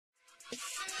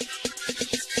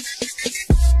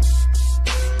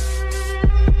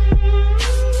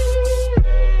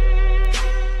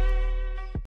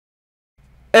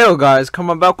Yo guys,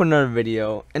 coming back with another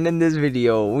video, and in this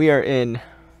video we are in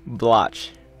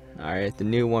Blotch. Alright, the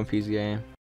new One Piece game.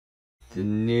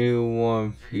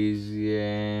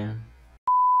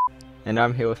 And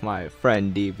I'm here with my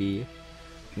friend DB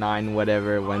 9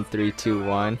 whatever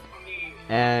 1321.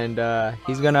 And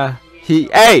he's gonna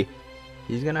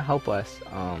help us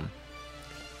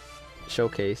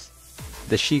showcase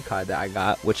the Shikai that I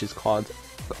got, which is called,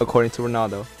 according to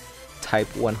Ronaldo,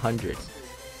 Type 100.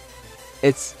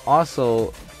 It's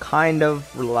also kind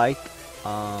of like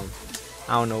I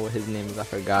don't know what his name is, I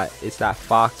forgot. It's that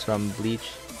fox from Bleach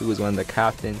who was one of the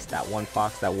captains, that one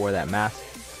fox that wore that mask.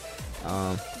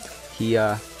 He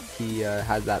has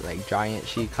that like giant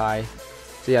Shikai.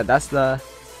 So yeah, that's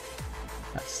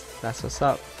what's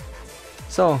up.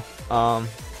 So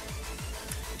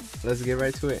let's get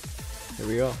right to it. Here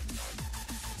we go.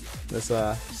 Let's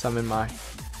summon my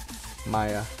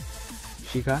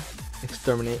Shikai,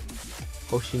 exterminate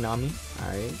Oshinami.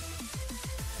 Alright,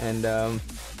 and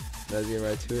let's get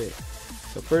right to it.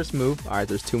 So first move, alright,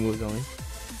 there's two moves only.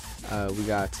 We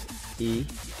got E,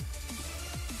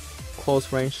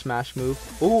 close range smash move.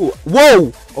 Ooh,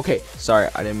 whoa! Okay, sorry,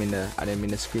 I didn't mean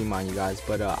to scream on you guys,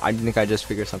 but I think I just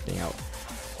figured something out.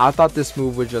 I thought this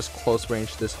move was just close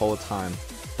range this whole time,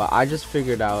 but I just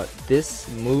figured out this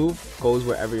move goes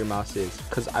wherever your mouse is,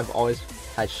 because I've always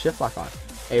had shift lock on.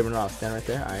 Hey Ronaldo, stand right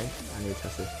there. Alright, I need to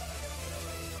test this.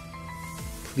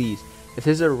 Please, if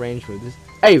this is a range move,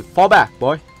 hey, fall back,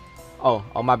 boy. Oh,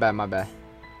 my bad.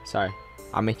 Sorry,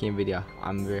 I'm making a video.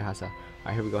 I'm very hostile.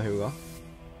 Alright, here we go.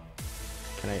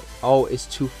 Can I? Oh, it's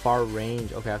too far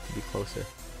range. Okay, I have to be closer.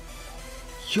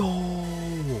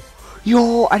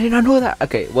 Yo, I did not know that.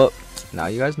 Okay, well, now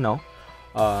you guys know.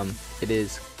 It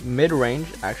is mid range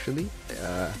actually.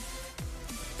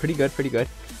 Pretty good.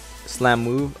 Slam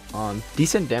move.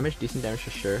 Decent damage for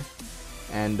sure.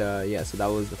 And yeah, so that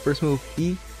was the first move,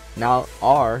 E. Now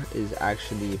R is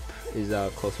actually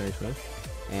close range move,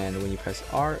 and when you press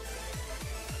R,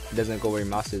 it doesn't go where your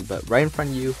mouse is, but right in front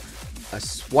of you, a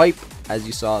swipe, as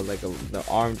you saw, like the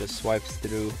arm just swipes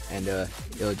through, and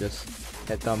it'll just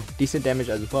hit them. Decent damage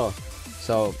as well.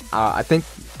 So I think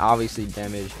obviously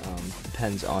damage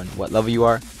depends on what level you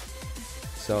are.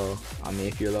 So I mean,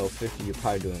 if you're level 50, you're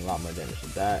probably doing a lot more damage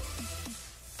than that.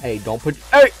 Hey, don't put.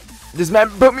 Hey, this man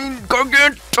put me in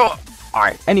Gargantua. All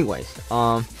right. Anyways,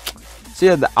 so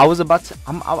yeah, I was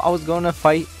going to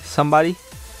fight somebody.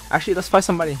 Actually, let's fight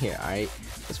somebody in here. All right.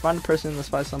 Let's find a person. Let's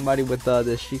fight somebody with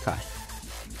this Shikai.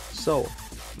 So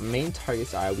main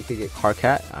targets. All right, we could get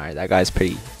Carcat. All right, that guy's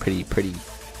pretty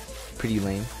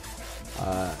lame.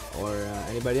 Or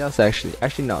anybody else actually?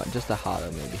 Actually, no, just a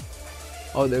Hollow maybe.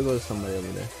 Oh, there goes somebody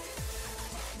over there.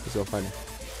 Let's go find him.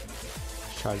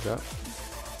 Charge up.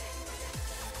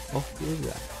 Oh, who is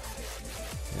that?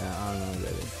 Yeah, I don't know who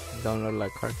that is. Don't look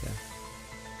like Carcat.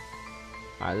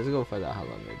 Alright, let's go for that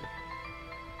Hollow maybe.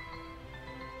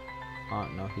 Oh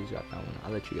no, he's got that one.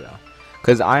 I'll let you get out.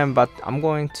 Cause I'm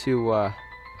going to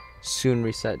soon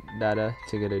reset data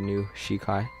to get a new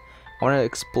Shikai. I want to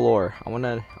explore. I want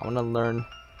to learn.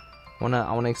 I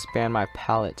want to expand my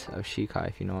palette of Shikai,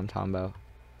 if you know what I'm talking about.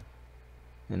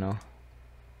 You know.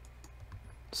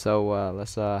 So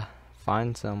let's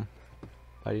find somebody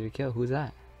to kill. Who's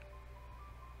that?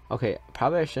 Okay,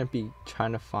 probably I shouldn't be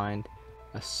trying to find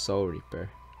a Soul Reaper.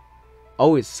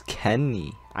 Oh, it's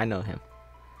Kenny. I know him.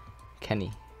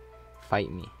 Kenny, fight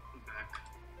me.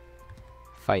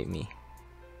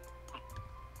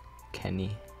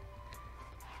 Kenny.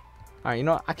 Alright, you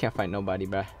know what? I can't fight nobody,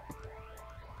 bruh.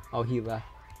 Oh, he left.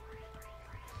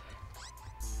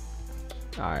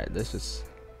 Alright, let's just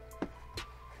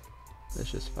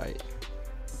fight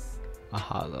a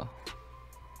Hollow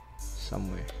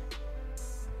somewhere.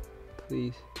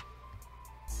 Please.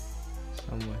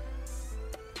 Somewhere.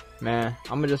 Man,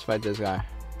 I'm gonna just fight this guy.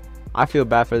 I feel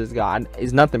bad for this guy.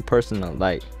 It's nothing personal.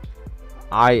 Like,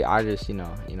 I just, you know,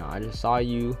 I just saw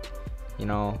you, you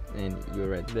know, and you're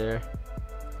right there.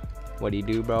 What do you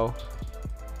do, bro?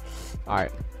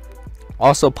 Alright.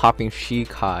 Also popping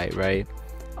Shikai, right?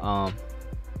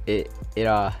 It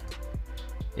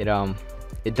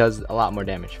does a lot more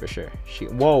damage for sure.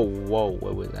 Whoa,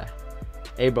 what was that?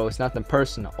 Hey bro, it's nothing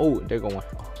personal. Oh, they're going.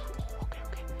 Oh, okay.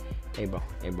 Hey bro,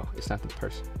 it's nothing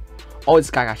personal. Oh,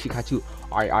 this guy got Shikai too.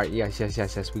 Alright, yes.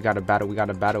 We got a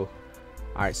battle.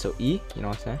 Alright, so E, you know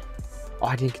what I'm saying? Oh,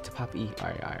 I didn't get to pop E.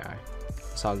 Alright.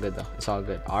 It's all good though. It's all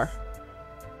good. R.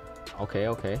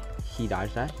 Okay. He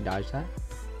dodged that.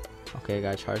 Okay,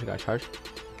 got charge.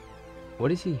 What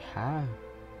does he have?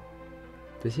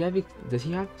 Does he have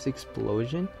this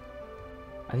explosion?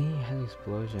 I think he has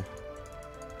explosion.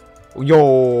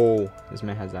 Yo, this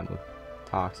man has that move.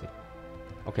 Toxic.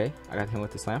 Okay, I got him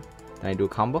with the slam. Then I do a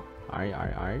combo.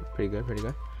 Alright. Pretty good.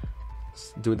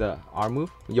 Do the R move.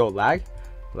 Yo, lag.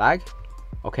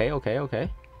 Okay.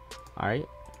 Alright.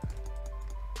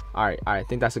 I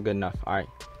think that's a good enough. Alright.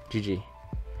 GG.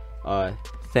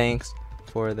 Thanks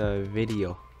for the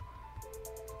video.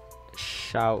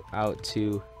 Shout out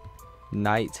to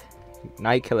Night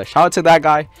Killer. Shout out to that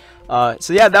guy.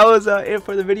 So yeah, that was it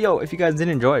for the video. If you guys did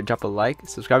enjoy it, drop a like,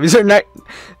 subscribe if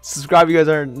you guys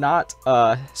are not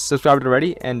subscribed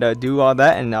already, and do all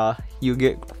that, and you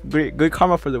get good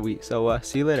karma for the week. So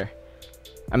see you later.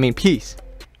 I mean, peace.